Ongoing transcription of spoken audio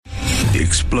The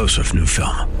explosive new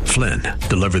film, Flynn,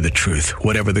 deliver the truth,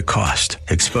 whatever the cost,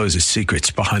 exposes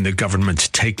secrets behind the government's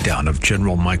takedown of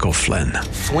General Michael Flynn.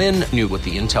 Flynn knew what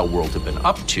the intel world had been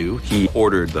up to. He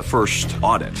ordered the first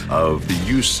audit of the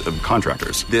use of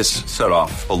contractors. This set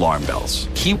off alarm bells.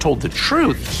 He told the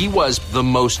truth. He was the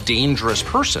most dangerous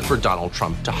person for Donald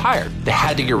Trump to hire. They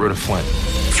had to get rid of Flynn.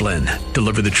 Flynn,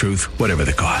 deliver the truth, whatever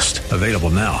the cost. Available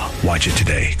now. Watch it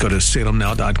today. Go to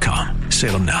salemnow.com.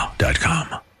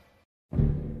 salemnow.com.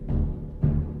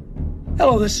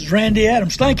 Hello, this is Randy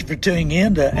Adams. Thank you for tuning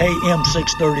in to AM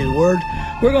 630 The Word.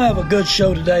 We're going to have a good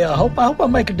show today. I hope I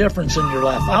make a difference in your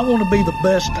life. I want to be the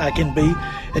best I can be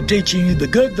at teaching you the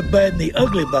good, the bad, and the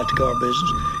ugly about the car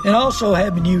business, and also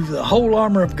having you the whole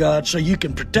armor of God so you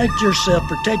can protect yourself,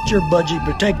 protect your budget,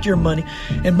 protect your money,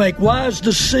 and make wise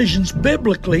decisions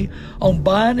biblically on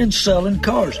buying and selling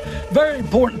cars. Very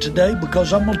important today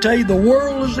because I'm going to tell you the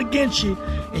world is against you,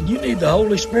 and you need the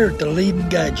Holy Spirit to lead and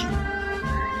guide you.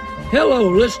 Hello,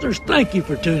 listeners. Thank you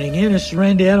for tuning in. This is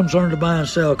Randy Adams,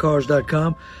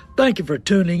 LearnToBuyAndSellCars.com. Thank you for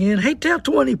tuning in. Hey, tell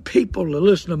 20 people to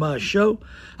listen to my show.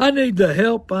 I need the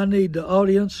help. I need the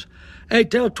audience. Hey,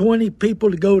 tell 20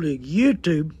 people to go to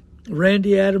YouTube,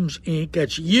 Randy Adams Inc.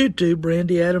 That's YouTube,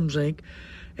 Randy Adams Inc.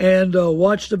 And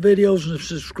watch the videos and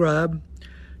subscribe.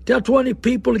 Tell 20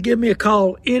 people to give me a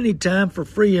call anytime for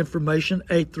free information,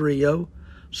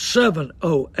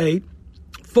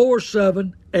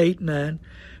 830-708-4789.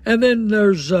 And then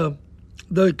there's the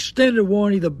extended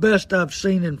warranty, the best I've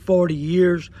seen in 40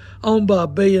 years, owned by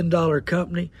 $1 billion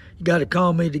company. You got to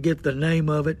call me to get the name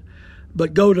of it.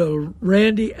 But go to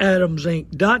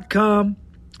randyadamsinc.com.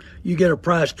 You get a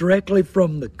price directly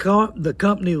from the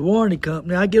company, the warranty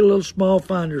company. I get a little small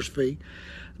finder's fee.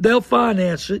 They'll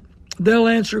finance it. They'll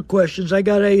answer questions. I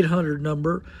got an 800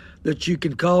 number that you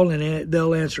can call, and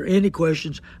they'll answer any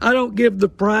questions. I don't give the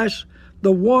price.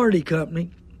 The warranty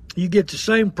company, you get the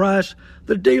same price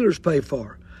the dealers pay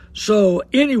for. So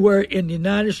anywhere in the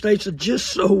United States, I just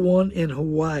sold one in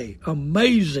Hawaii.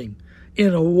 Amazing.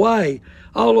 In Hawaii,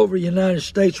 all over the United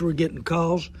States, we're getting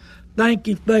calls. Thank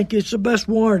you. It's the best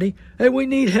warranty. Hey, we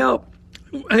need help.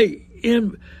 Hey,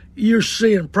 you're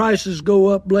seeing prices go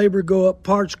up, labor go up,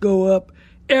 parts go up,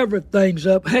 everything's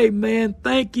up. Hey, man,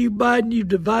 thank you, Biden. You've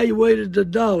devaluated the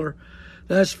dollar.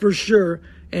 That's for sure.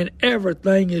 And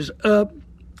everything is up.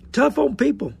 Tough on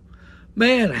people.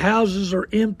 Man, houses are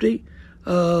empty.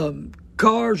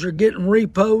 Cars are getting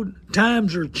repoed.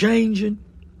 Times are changing.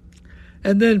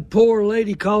 And then poor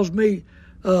lady calls me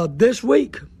this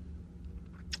week.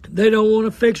 They don't want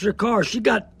to fix her car.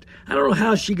 I don't know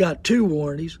how she got 2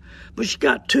 warranties, but she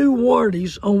got 2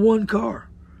 warranties on one car.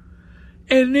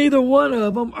 And neither one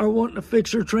of them are wanting to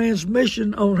fix her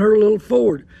transmission on her little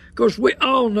Ford. Of course, we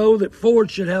all know that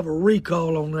Ford should have a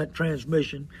recall on that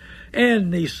transmission.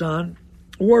 And Nissan,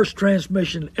 worst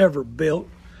transmission ever built.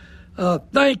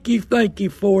 Thank you,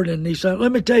 Ford and Nissan.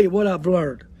 Let me tell you what I've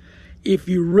learned. If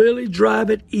you really drive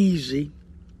it easy,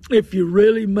 if you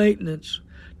really maintenance,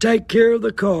 take care of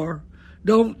the car,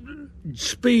 don't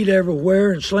speed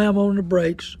everywhere and slam on the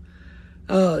brakes,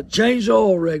 change the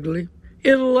oil regularly,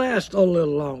 it'll last a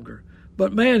little longer.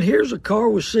 But, man, here's a car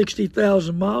with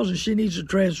 60,000 miles, and she needs a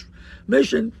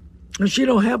transmission, and she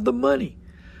don't have the money.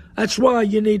 That's why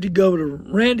you need to go to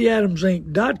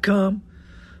randyadamsinc.com,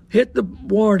 hit the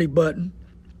warranty button,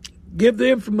 give the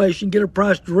information, get a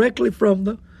price directly from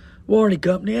the warranty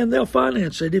company, and they'll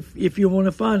finance it if you want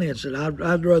to finance it.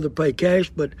 I'd rather pay cash,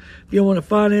 but if you want to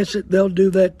finance it, they'll do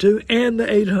that too, and the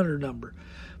 800 number.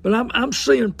 But I'm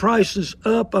seeing prices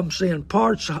up. I'm seeing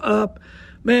parts up.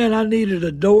 Man, I needed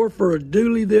a door for a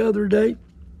dually the other day.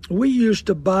 We used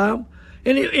to buy them,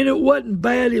 and it wasn't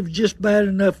bad. It was just bad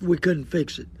enough we couldn't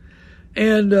fix it.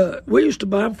 And we used to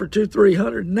buy them for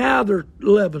 $200-300. Now they're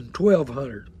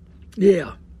 $1,100-1,200.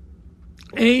 Yeah.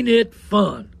 Ain't it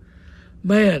fun?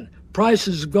 Man,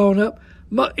 prices have gone up.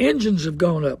 Engines have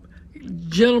gone up.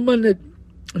 Gentlemen that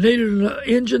needed an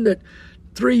engine that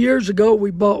 3 years ago we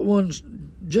bought ones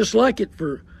just like it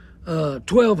for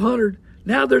 $1,200.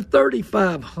 Now they're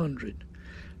 $3,500.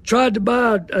 Tried to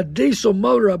buy a diesel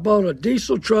motor. I bought a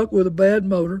diesel truck with a bad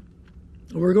motor.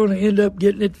 We're going to end up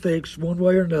getting it fixed one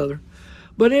way or another.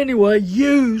 But anyway,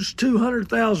 used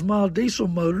 200,000-mile diesel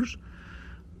motors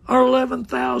are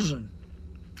 $11,000.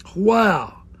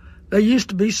 Wow. They used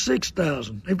to be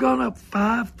 $6,000. They've gone up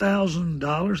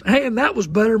 $5,000. Hey, and that was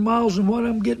better miles than what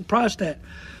I'm getting priced at.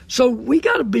 So we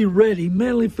got to be ready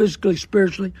mentally, physically,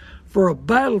 spiritually for a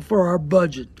battle for our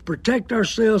budget, to protect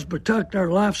ourselves, protect our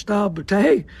lifestyle, but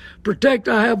protect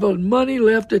I have money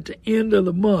left at the end of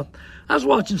the month. I was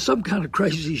watching some kind of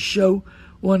crazy show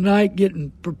one night,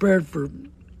 getting prepared for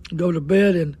go to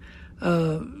bed, and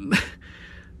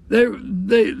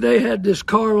They had this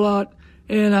car lot,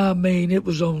 and I mean, it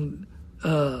was on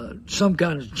some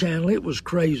kind of channel. It was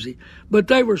crazy. But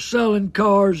they were selling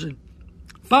cars, and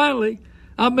finally,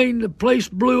 I mean, the place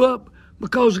blew up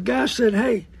because the guy said,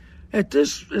 hey, at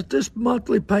this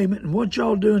monthly payment and what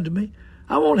y'all doing to me,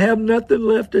 I won't have nothing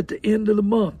left at the end of the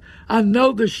month. I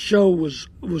know this show was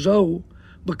old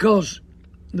because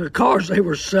the cars they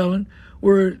were selling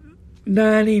were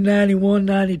 90, 91,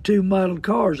 92 model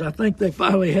cars. I think they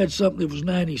finally had something that was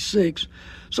 96.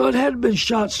 So it had been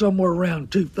shot somewhere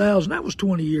around 2000. That was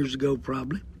 20 years ago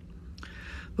probably.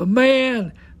 But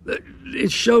man,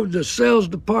 it showed the sales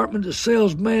department, the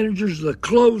sales managers, the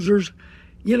closers.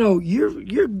 You know,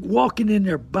 you're walking in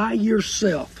there by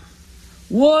yourself.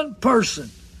 One person,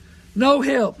 no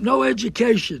help, no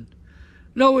education,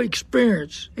 no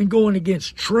experience, and going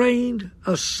against trained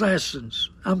assassins.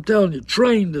 I'm telling you,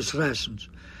 trained assassins.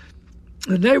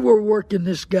 And they were working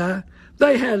this guy.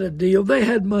 They had a deal. They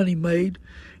had money made.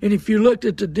 And if you looked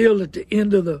at the deal at the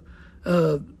end of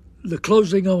the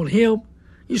closing on him,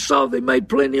 you saw they made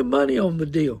plenty of money on the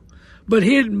deal. But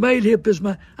he hadn't made up his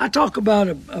mind. I talk about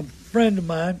a friend of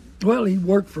mine. Well, he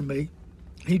worked for me.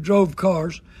 He drove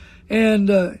cars.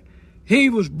 And he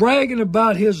was bragging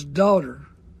about his daughter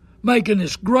making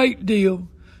this great deal.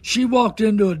 She walked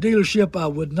into a dealership I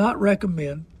would not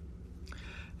recommend.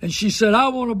 And she said, I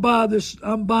want to buy this.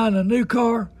 I'm buying a new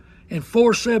car, and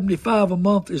 $475 a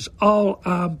month is all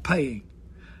I'm paying.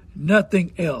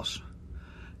 Nothing else.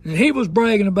 And he was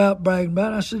bragging about.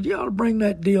 I said, you ought to bring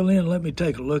that deal in and let me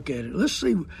take a look at it. Let's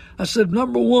see. I said,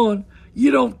 number one,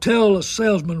 you don't tell a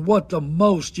salesman what the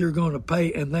most you're going to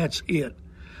pay, and that's it.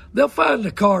 They'll find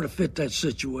a car to fit that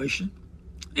situation.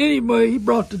 Anyway, he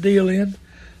brought the deal in.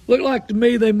 Looked like to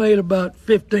me they made about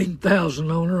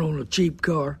 $15,000 on her on a cheap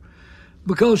car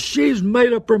because she's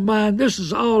made up her mind, this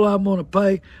is all I'm going to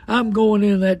pay. I'm going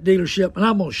in that dealership, and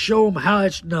I'm going to show them how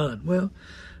it's done. Well,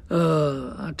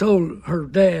 I told her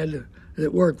dad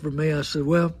that worked for me, I said,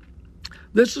 well,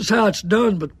 this is how it's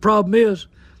done, but the problem is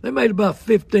they made about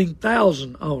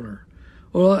 $15,000 on her.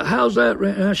 Well, how's that?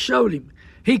 And I showed him.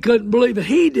 He couldn't believe it.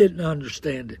 He didn't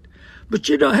understand it. But,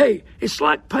 you know, hey, it's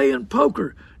like playing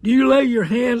poker. Do you lay your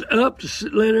hand up to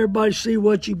let everybody see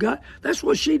what you got? That's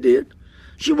what she did.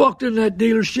 She walked in that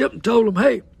dealership and told them,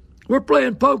 hey, we're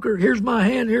playing poker. Here's my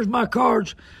hand. Here's my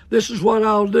cards. This is what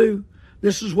I'll do.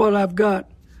 This is what I've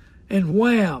got. And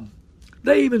wham,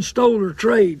 they even stole her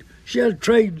trade. She had a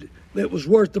trade that was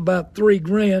worth about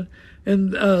 $3,000,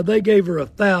 and they gave her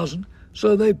 $1,000.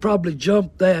 So they probably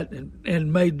jumped that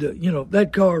and made the, you know,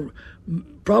 that car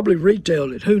probably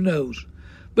retailed it. Who knows?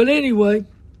 But anyway,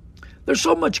 there's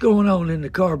so much going on in the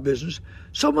car business,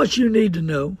 so much you need to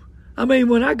know. I mean,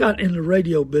 when I got in the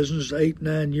radio business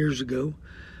 8-9 years ago,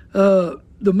 the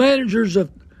managers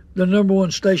of the number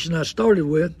one station I started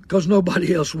with, because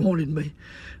nobody else wanted me,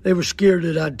 they were scared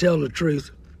that I'd tell the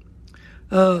truth.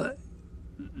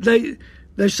 They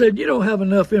said, you don't have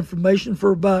enough information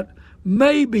for about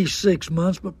maybe 6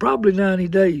 months, but probably 90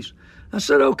 days. I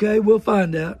said, okay, we'll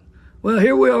find out. Well,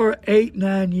 here we are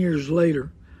 8-9 years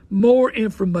later. More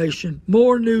information,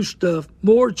 more new stuff,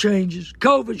 more changes.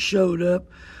 COVID showed up.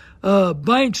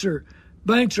 Banks are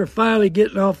finally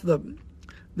getting off the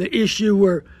issue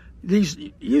where these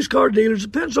used car dealers,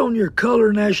 depends on your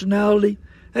color, nationality,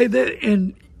 hey,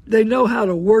 they know how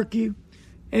to work you,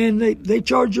 and they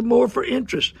charge you more for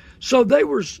interest. So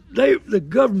the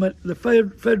government, the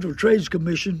Federal Trade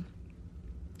Commission,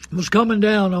 was coming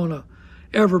down on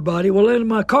everybody. Well, in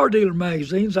my car dealer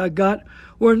magazines I got,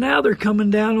 where now they're coming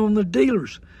down on the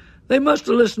dealers. They must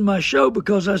have listened to my show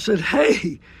because I said,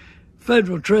 hey,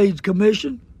 Federal Trade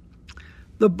Commission,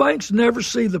 the banks never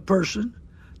see the person.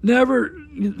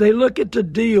 They look at the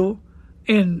deal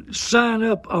and sign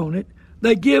up on it.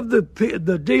 They give the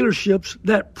dealerships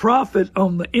that profit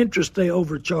on the interest they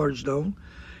overcharged on.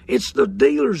 It's the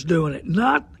dealers doing it,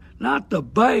 not the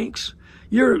banks.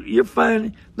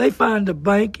 They fined a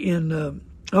bank in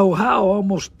Ohio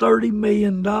almost $30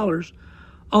 million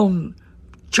on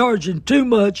charging too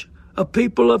much of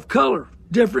people of color,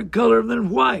 different color than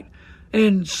white.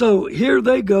 And so here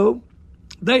they go.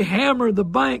 They hammer the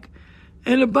bank,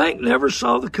 and the bank never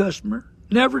saw the customer.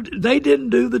 They didn't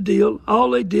do the deal. All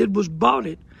they did was bought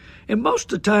it. And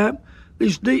most of the time,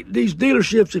 these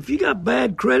dealerships, if you got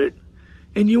bad credit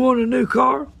and you want a new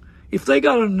car, if they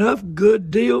got enough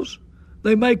good deals,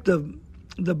 they make the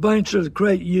banks or the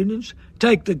credit unions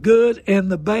take the good and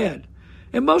the bad.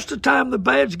 And most of the time, the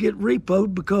bads get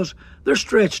repoed because they're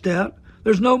stretched out.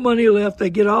 There's no money left. They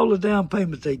get all the down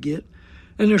payment they get,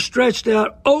 and they're stretched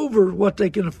out over what they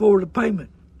can afford a payment.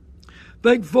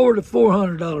 they can afford a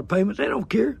 $400 payment, they don't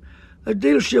care. A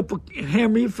dealership will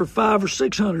hammer you for $500 or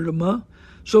 $600 a month.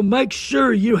 So make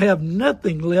sure you have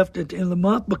nothing left at the end of the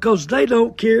month, because they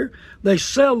don't care. They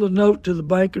sell the note to the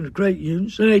bank and the credit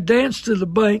unions, and they dance to the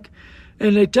bank,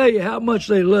 and they tell you how much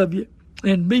they love you.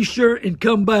 And be sure and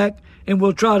come back, and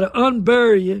we'll try to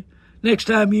unbury you next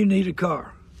time you need a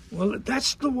car. Well,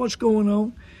 that's what's going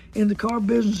on in the car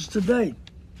business today.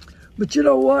 But you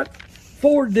know what?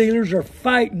 Ford dealers are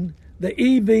fighting the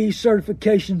EV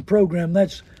certification program.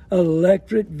 That's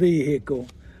electric vehicle.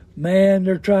 Man,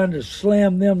 they're trying to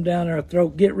slam them down our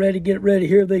throat. Get ready,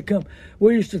 here they come.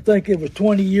 We used to think it was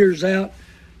 20 years out.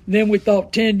 Then we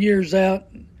thought 10 years out.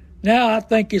 Now I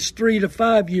think it's 3 to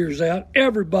 5 years out.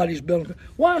 Everybody's building.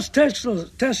 Why is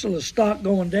Tesla stock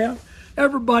going down?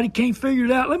 Everybody can't figure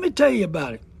it out. Let me tell you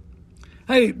about it.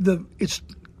 Hey, it's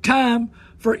time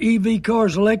for EV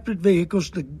cars, electric vehicles,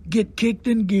 to get kicked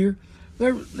in gear.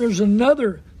 There's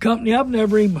another company I've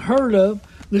never even heard of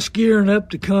that's gearing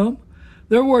up to come.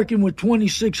 They're working with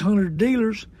 2,600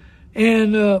 dealers,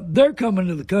 and they're coming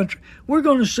to the country. We're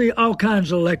going to see all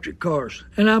kinds of electric cars,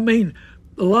 and I mean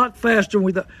a lot faster than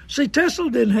we thought. See,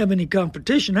 Tesla didn't have any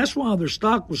competition. That's why their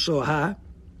stock was so high.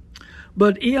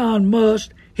 But Elon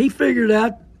Musk, he figured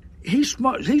out, he's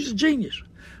smart, he's a genius,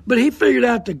 but he figured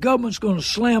out the government's going to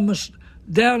slam us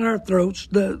down our throats,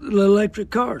 the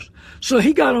electric cars. So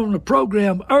he got on the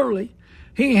program early.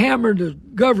 He hammered the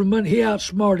government. He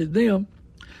outsmarted them.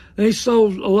 They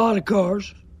sold a lot of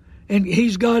cars, and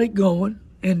he's got it going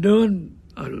and doing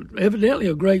evidently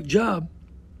a great job.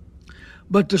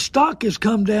 But the stock has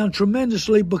come down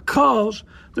tremendously because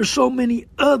there's so many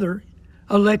other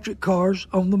electric cars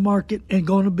on the market and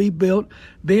going to be built.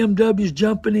 BMW's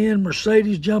jumping in,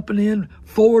 Mercedes jumping in,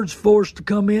 Ford's forced to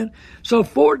come in. So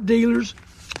Ford dealers,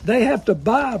 they have to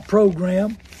buy a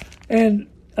program, and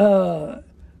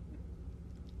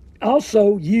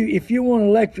also, if you want an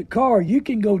electric car, you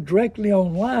can go directly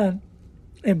online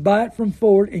and buy it from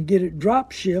Ford and get it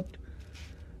drop shipped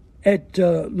at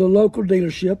the local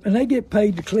dealership, and they get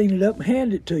paid to clean it up and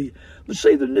hand it to you. But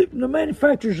see, the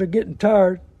manufacturers are getting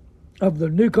tired of the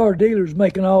new car dealers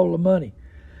making all the money.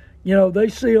 You know, they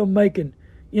see them making,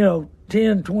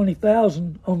 10,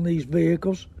 20,000 on these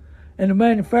vehicles, and the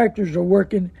manufacturers are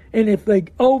working. And if they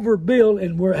overbill,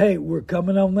 and we're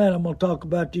coming on that, I'm going to talk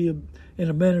about to you in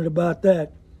a minute about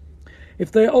that.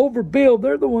 If they overbuild,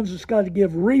 they're the ones that's got to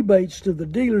give rebates to the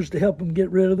dealers to help them get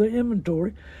rid of their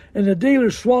inventory. And the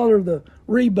dealers swallow the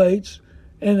rebates,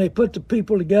 and they put the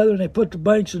people together, and they put the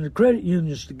banks and the credit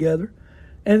unions together.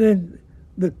 And then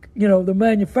the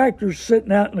manufacturers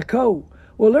sitting out in the cold.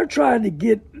 Well, they're trying to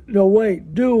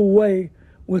do away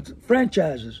with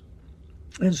franchises.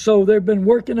 And so they've been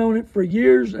working on it for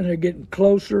years, and they're getting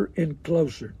closer and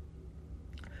closer.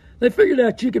 They figured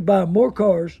out you could buy more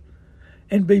cars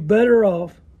and be better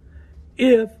off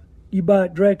if you buy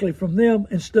it directly from them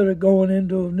instead of going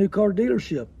into a new car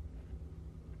dealership.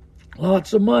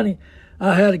 Lots of money.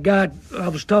 I had a guy I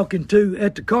was talking to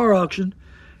at the car auction,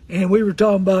 and we were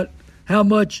talking about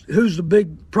who's the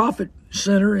big profit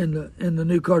center in the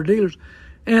new car dealers.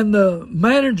 And the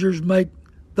managers make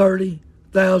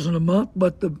 $30,000 a month,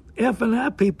 but the F&I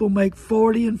people make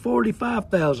 $40,000 and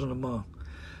 $45,000 a month.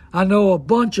 I know a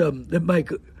bunch of them that make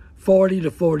 $40,000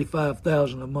 to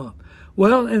 $45,000 a month.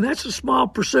 Well, and that's a small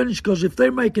percentage, because if they're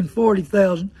making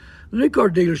 $40,000, the new car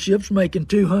dealership's making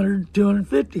 $200,000,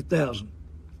 $250,000.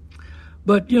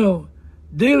 But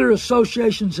dealer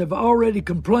associations have already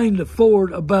complained to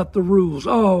Ford about the rules.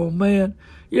 Oh man,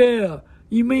 yeah.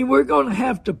 You mean we're going to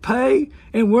have to pay,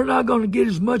 and we're not going to get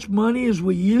as much money as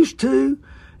we used to?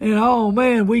 And oh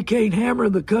man, we can't hammer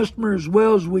the customer as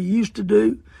well as we used to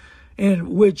do. And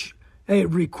which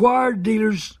required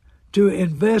dealers to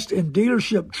invest in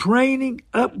dealership training,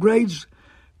 upgrades,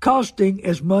 costing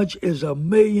as much as $1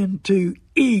 million to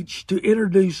each, to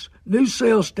introduce new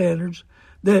sales standards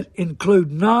that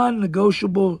include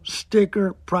non-negotiable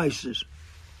sticker prices.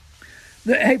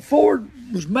 Ford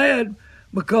was mad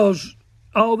because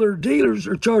all their dealers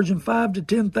are charging $5,000 to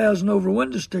 $10,000 over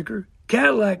window sticker.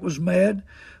 Cadillac was mad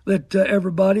that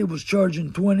everybody was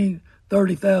charging $20,000,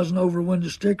 $30,000 over window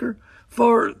sticker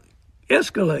for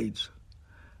Escalades.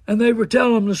 And they were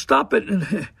telling them to stop it, and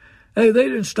hey, they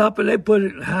didn't stop it. They put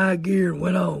it in high gear and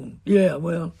went on. Yeah,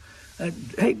 well,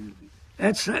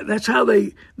 that's how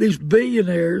these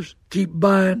billionaires keep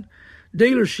buying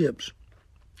dealerships.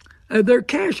 They're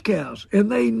cash cows,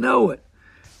 and they know it.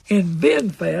 And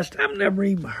VinFast, I've never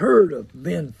even heard of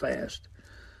VinFast.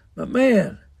 But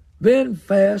man,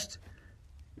 VinFast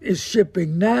is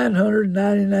shipping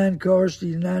 999 cars to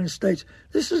the United States.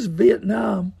 This is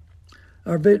Vietnam,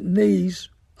 or Vietnamese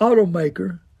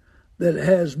automaker that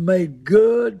has made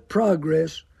good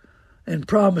progress and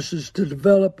promises to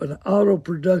develop an auto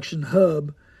production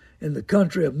hub in the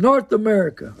country of North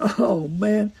America. Oh,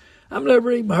 man, I've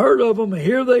never even heard of them, and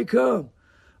here they come.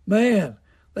 Man,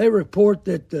 they report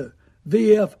that the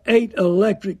VF8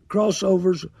 electric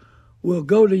crossovers will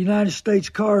go to United States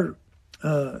car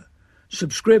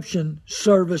subscription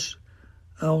service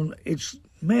on its.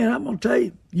 Man, I'm going to tell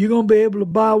you, you're going to be able to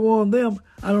buy one of them.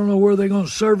 I don't know where they're going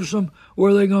to service them,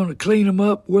 where they're going to clean them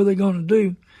up, where they're going to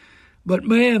do. But,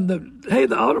 man, the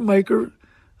automaker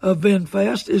of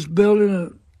VinFast is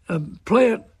building a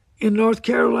plant in North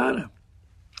Carolina.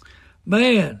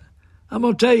 Man, I'm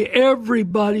going to tell you,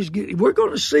 we're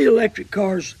going to see electric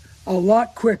cars a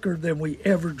lot quicker than we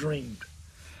ever dreamed.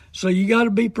 So you got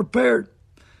to be prepared.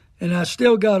 And I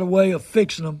still got a way of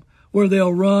fixing them where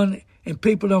they'll run and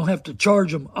people don't have to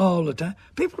charge them all the time.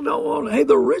 People don't want to. Hey,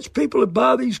 the rich people that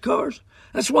buy these cars,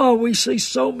 that's why we see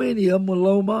so many of them with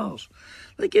low miles.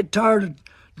 They get tired of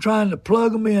trying to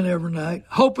plug them in every night,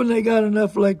 hoping they got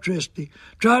enough electricity,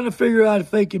 trying to figure out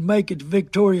if they can make it to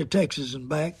Victoria, Texas and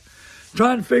back,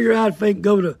 trying to figure out if they can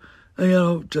go to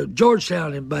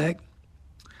Georgetown and back.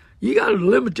 You got to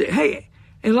limit it. Hey,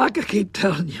 and like I keep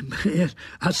telling you, man,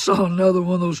 I saw another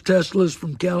one of those Teslas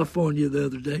from California the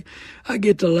other day. I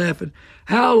get to laughing.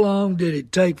 How long did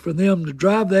it take for them to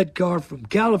drive that car from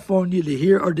California to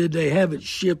here, or did they have it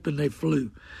shipped and they flew?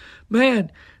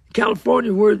 Man,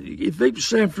 California, if it was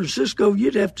San Francisco,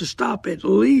 you'd have to stop at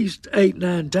least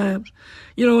 8-9 times.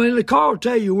 And the car will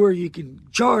tell you where you can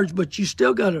charge, but you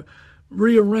still got to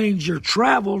rearrange your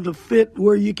travel to fit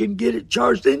where you can get it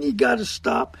charged. Then you got to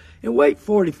stop and wait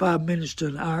 45 minutes to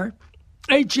an hour.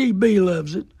 H-E-B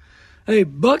loves it. Hey,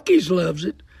 Buc-ee's loves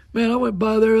it. Man, I went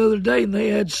by there the other day, and they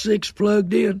had 6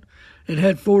 plugged in and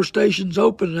had 4 stations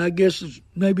open, and I guess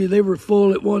maybe they were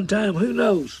full at one time. Who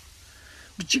knows?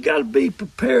 But you got to be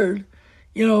prepared.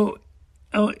 What's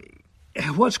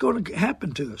going to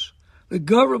happen to us? The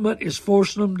government is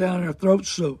forcing them down our throats,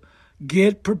 so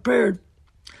get prepared.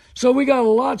 So we got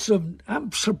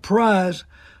I'm surprised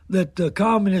that the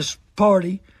Communist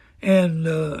Party and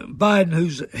Biden,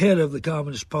 who's head of the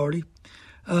Communist Party,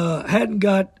 hadn't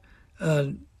got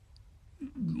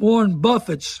Warren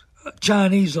Buffett's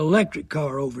Chinese electric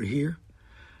car over here,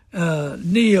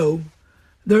 NIO.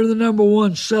 They're the number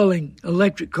one selling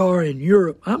electric car in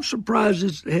Europe. I'm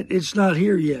surprised it's not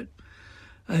here yet.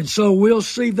 And so we'll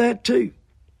see that too.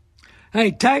 Hey,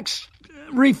 tax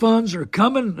refunds are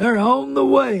coming. They're on the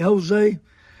way, Jose.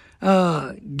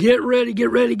 Get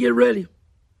ready.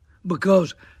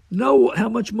 Because know how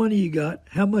much money you got,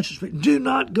 how much is. Do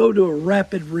not go to a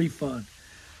rapid refund.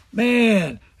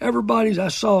 Man, I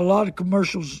saw a lot of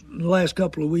commercials in the last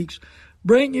couple of weeks.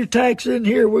 Bring your tax in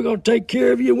here. We're going to take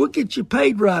care of you. We'll get you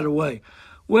paid right away.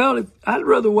 Well, I'd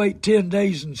rather wait 10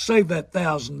 days and save that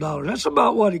 $1,000. That's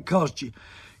about what it costs you.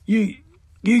 You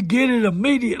get it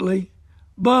immediately,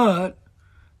 but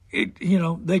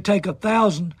they take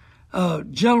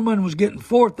 $1,000. Gentleman was getting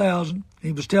 $4,000.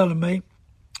 He was telling me.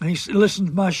 He listened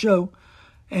to my show,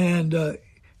 and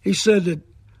he said that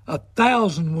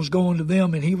 $1,000 was going to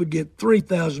them, and he would get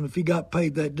 $3,000 if he got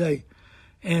paid that day.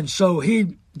 And so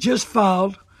he just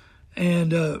filed,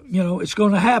 and it's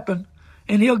going to happen,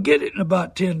 and he'll get it in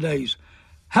about 10 days.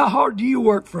 How hard do you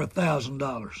work for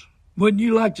 $1,000? Wouldn't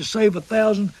you like to save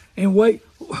 $1,000 and wait?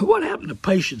 What happened to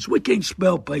patience? We can't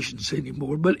spell patience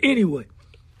anymore. But anyway,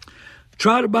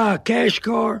 try to buy a cash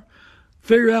car.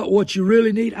 Figure out what you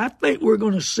really need. I think we're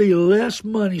going to see less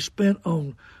money spent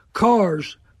on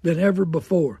cars than ever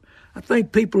before. I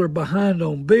think people are behind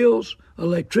on bills,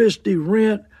 electricity,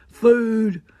 rent,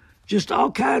 food, just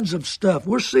all kinds of stuff.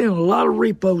 We're seeing a lot of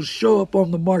repos show up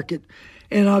on the market,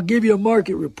 and I'll give you a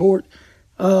market report.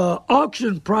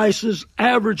 Auction prices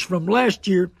average from last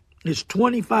year is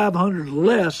 $2,500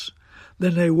 less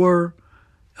than they were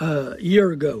a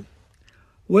year ago.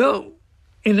 Well,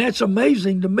 and that's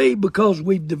amazing to me because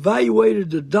we've devaluated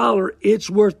the dollar. It's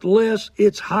worth less.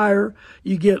 It's higher.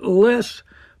 You get less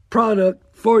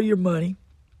product for your money.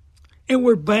 And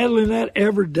we're battling that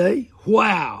every day.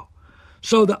 Wow.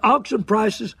 So the auction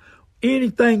prices,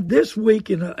 anything this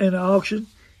week in an auction,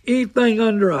 anything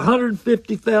under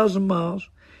 150,000 miles,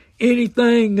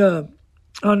 anything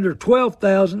under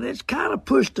 12,000, it's kind of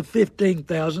pushed to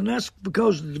 15,000. That's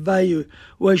because of the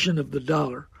devaluation of the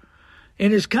dollar.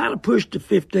 And it's kind of pushed to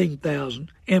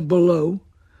 15,000 and below.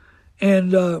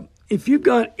 And if you've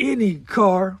got any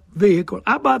car, vehicle,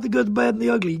 I buy the good, the bad, and the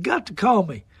ugly. You got to call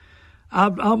me.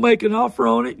 I'll make an offer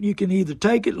on it. You can either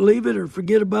take it, leave it, or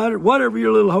forget about it, whatever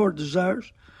your little heart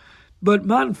desires. But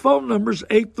my phone number is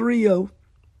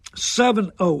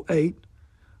 830-708-1414.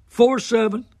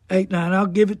 4789. I'll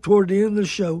give it toward the end of the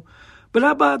show. But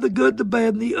I buy the good, the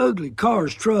bad, and the ugly.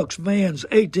 Cars, trucks, vans,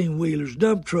 18-wheelers,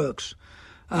 dump trucks,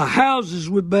 houses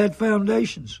with bad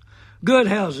foundations, good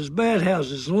houses, bad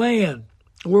houses, land.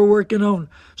 We're working on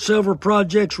several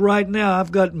projects right now.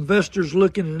 I've got investors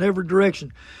looking in every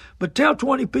direction. But tell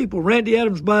 20 people, Randy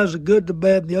Adams buys the good, the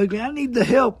bad, and the ugly. I need the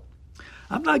help.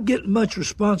 I'm not getting much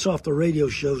response off the radio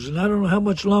shows, and I don't know how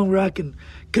much longer I can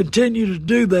continue to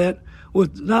do that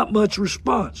with not much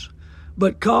response.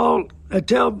 But call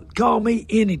me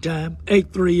anytime,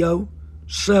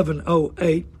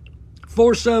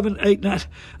 830-708-4789.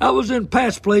 I was in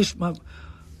Pat's Place,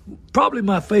 probably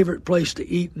my favorite place to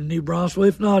eat in New Braunfels,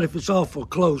 if not, if it's awful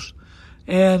close.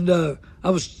 And I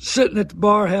was sitting at the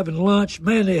bar having lunch.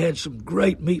 Man, they had some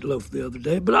great meatloaf the other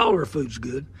day, but all their food's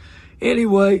good.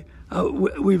 Anyway,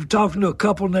 we were talking to a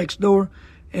couple next door,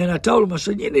 and I told him, I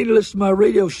said, you need to listen to my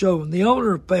radio show. And the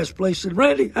owner of Pat's Place said,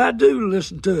 Randy, I do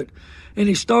listen to it. And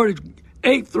he started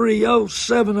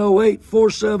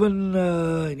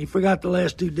 830-708-47, and he forgot the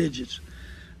last two digits.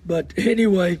 But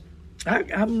anyway,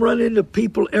 I'm running into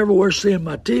people everywhere seeing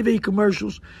my TV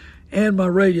commercials and my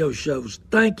radio shows.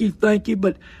 Thank you,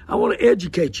 but I want to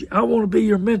educate you. I want to be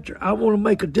your mentor. I want to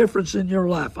make a difference in your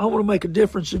life. I want to make a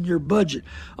difference in your budget.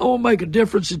 I want to make a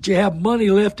difference that you have money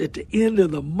left at the end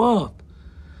of the month.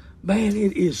 Man,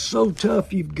 it is so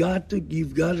tough. You've got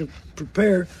to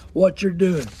prepare what you're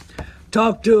doing.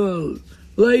 Talk to a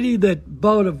lady that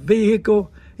bought a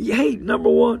vehicle. Hey, number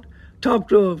one, talk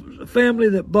to a family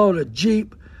that bought a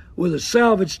Jeep with a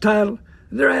salvage title.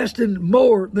 And they're asking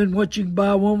more than what you can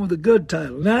buy one with a good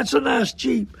title. Now, it's a nice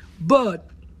Jeep,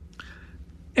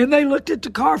 and they looked at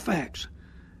the Carfax,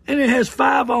 and it has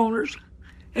 5 owners,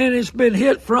 and it's been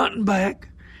hit front and back,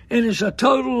 and it's a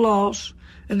total loss,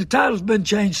 and the title's been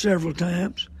changed several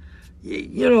times.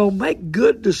 Make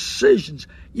good decisions.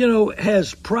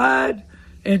 Has pride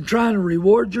and trying to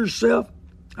reward yourself.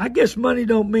 I guess money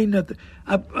don't mean nothing.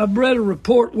 I've read a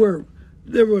report where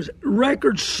there was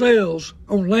record sales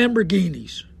on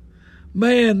Lamborghinis.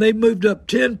 Man, they moved up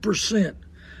 10%.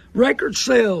 Record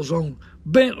sales on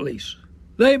Bentleys.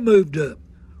 They moved up.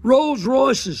 Rolls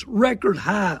Royces, record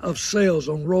high of sales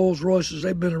on Rolls Royces.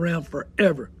 They've been around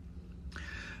forever.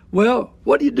 Well,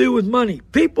 what do you do with money?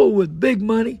 People with big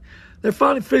money, they're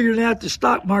finally figuring out the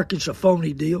stock market's a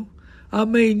phony deal. I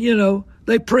mean,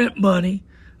 they print money.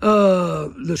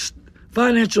 The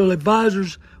financial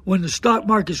advisors, when the stock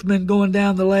market's been going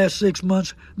down the last 6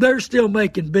 months, they're still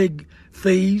making big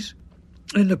fees,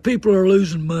 and the people are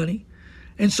losing money.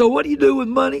 And so what do you do with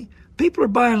money? People are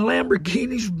buying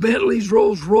Lamborghinis, Bentleys,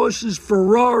 Rolls Royces,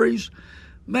 Ferraris.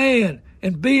 Man,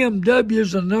 and BMW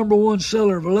is the number one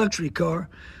seller of a luxury car.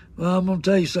 Well, I'm going to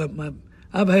tell you something.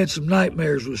 I've had some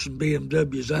nightmares with some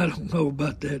BMWs. I don't know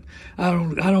about that. I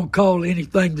don't call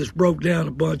anything that's broke down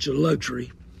a bunch of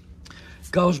luxury.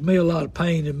 It caused me a lot of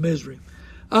pain and misery.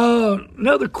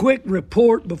 Another quick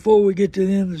report before we get to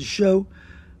the end of the show.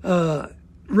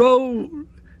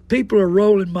 People are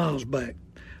rolling miles back.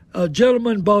 A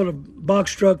gentleman bought a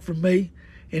box truck from me,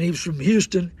 and he was from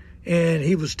Houston, and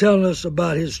he was telling us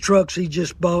about his trucks he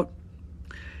just bought.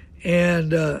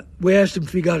 And we asked him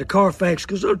if he got a Carfax,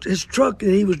 because his truck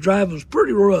that he was driving was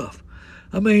pretty rough.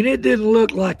 I mean, it didn't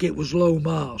look like it was low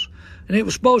miles. And it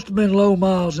was supposed to have been low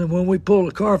miles, and when we pulled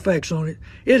a Carfax on it,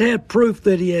 it had proof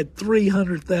that he had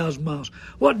 300,000 miles.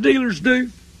 What dealers do,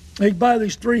 they buy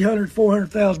these 300,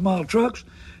 400,000 mile trucks,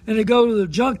 and they go to the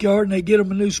junkyard and they get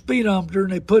them a new speedometer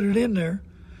and they put it in there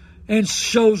and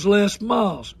shows less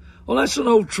miles. Well, that's an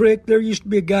old trick. There used to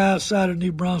be a guy outside of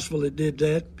New Braunfels that did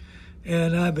that,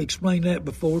 and I've explained that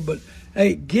before. But,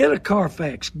 hey, get a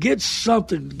Carfax. Get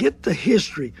something. Get the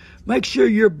history. Make sure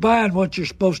you're buying what you're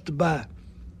supposed to buy.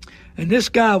 And this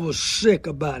guy was sick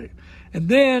about it. And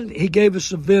then he gave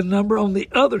us a VIN number on the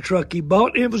other truck he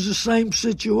bought. It was the same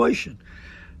situation.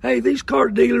 Hey, these car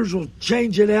dealers will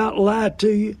change it out, lie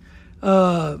to you.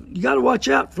 You got to watch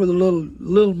out for the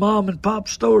little mom and pop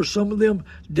stores. Some of them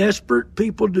desperate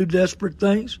people do desperate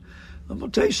things. I'm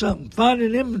going to tell you something.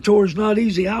 Finding inventory is not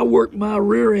easy. I worked my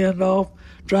rear end off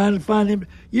trying to find him.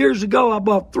 Years ago, I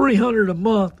bought 300 a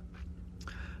month,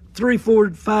 3, 4,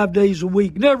 5 days a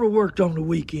week. Never worked on the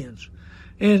weekends.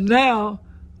 And now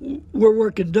we're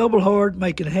working double hard,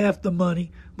 making half the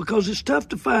money, because it's tough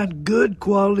to find good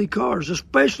quality cars,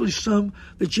 especially some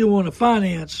that you want to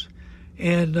finance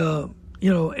and,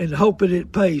 and hope that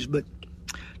it pays. But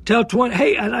tell 20,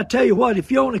 hey, and I tell you what,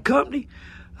 if you own a company,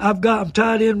 I'm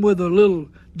tied in with a little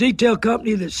detail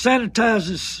company that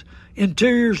sanitizes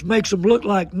interiors, makes them look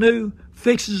like new,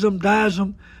 fixes them, dyes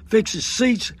them, fixes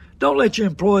seats. Don't let your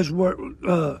employees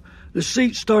the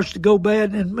seat starts to go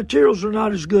bad, and materials are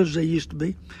not as good as they used to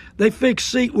be. They fix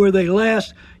seat where they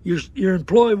last. Your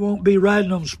employee won't be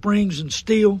riding on springs and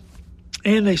steel,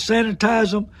 and they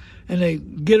sanitize them, and they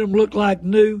get them look like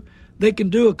new. They can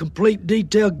do a complete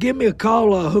detail. Give me a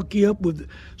call. I'll hook you up with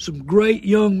some great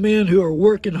young men who are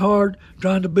working hard,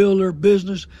 trying to build their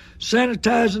business,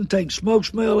 sanitizing, taking smoke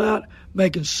smell out,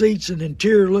 making seats and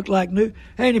interior look like new.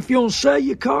 And if you want to sell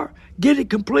your car, get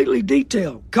it completely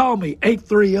detailed. Call me,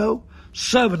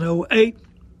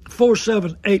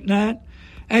 830-708-4789.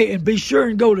 Hey, and be sure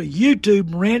and go to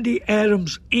YouTube, Randy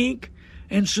Adams Inc.,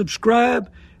 and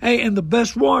subscribe. Hey, and the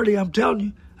best warranty, I'm telling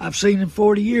you, I've seen in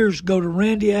 40 years. Go to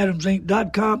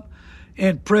randyadamsinc.com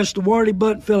and press the warranty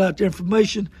button, fill out the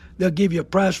information. They'll give you a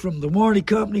price from the warranty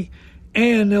company,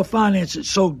 and they'll finance it.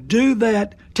 So do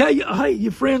that. Tell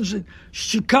your friends in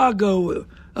Chicago,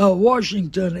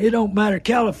 Washington, it don't matter,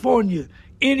 California,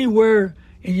 anywhere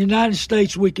in the United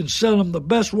States, we can sell them the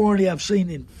best warranty I've seen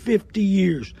in 50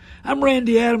 years. I'm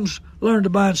Randy Adams,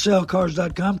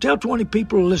 learntobuyandSellCars.com. Tell 20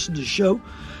 people to listen to the show.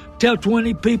 Tell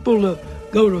 20 people to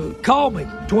call me.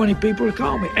 20 people to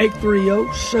call me,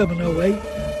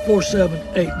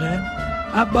 830-708-4789.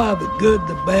 I buy the good,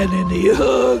 the bad, and the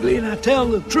ugly, and I tell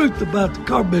the truth about the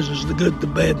car business, the good, the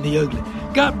bad, and the ugly.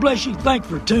 God bless you. Thanks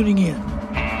for tuning in.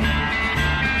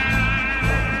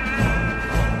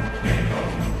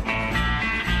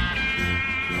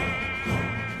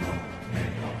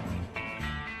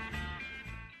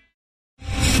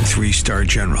 Three-star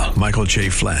General Michael J.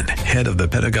 Flynn, head of the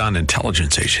Pentagon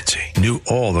Intelligence Agency, knew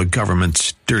all the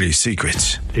government's dirty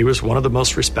secrets. He was one of the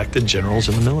most respected generals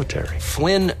in the military.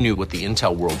 Flynn knew what the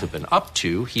intel world had been up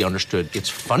to. He understood its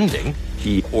funding.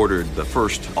 He ordered the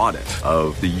first audit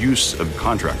of the use of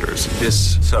contractors.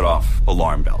 This set off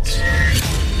alarm bells.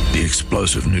 The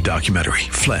explosive new documentary,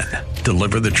 Flynn,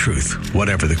 Deliver the Truth,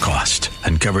 Whatever the Cost,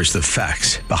 uncovers the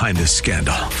facts behind this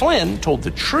scandal. Flynn told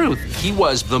the truth. He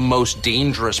was the most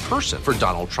dangerous person for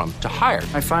Donald Trump to hire.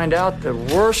 I find out the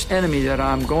worst enemy that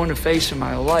I'm going to face in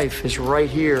my life is right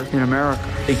here in America.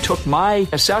 They took my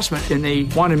assessment and they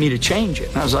wanted me to change it.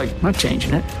 And I was like, I'm not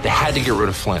changing it. They had to get rid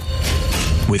of Flynn.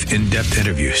 With in-depth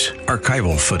interviews,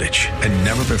 archival footage, and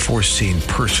never-before-seen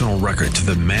personal records of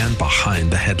the man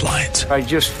behind the headlines. I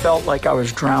just felt like I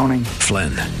was drowning.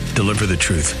 Flynn, Deliver the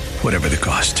Truth, Whatever the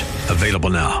Cost.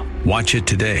 Available now. Watch it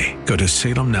today. Go to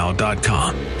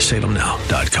salemnow.com.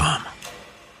 salemnow.com.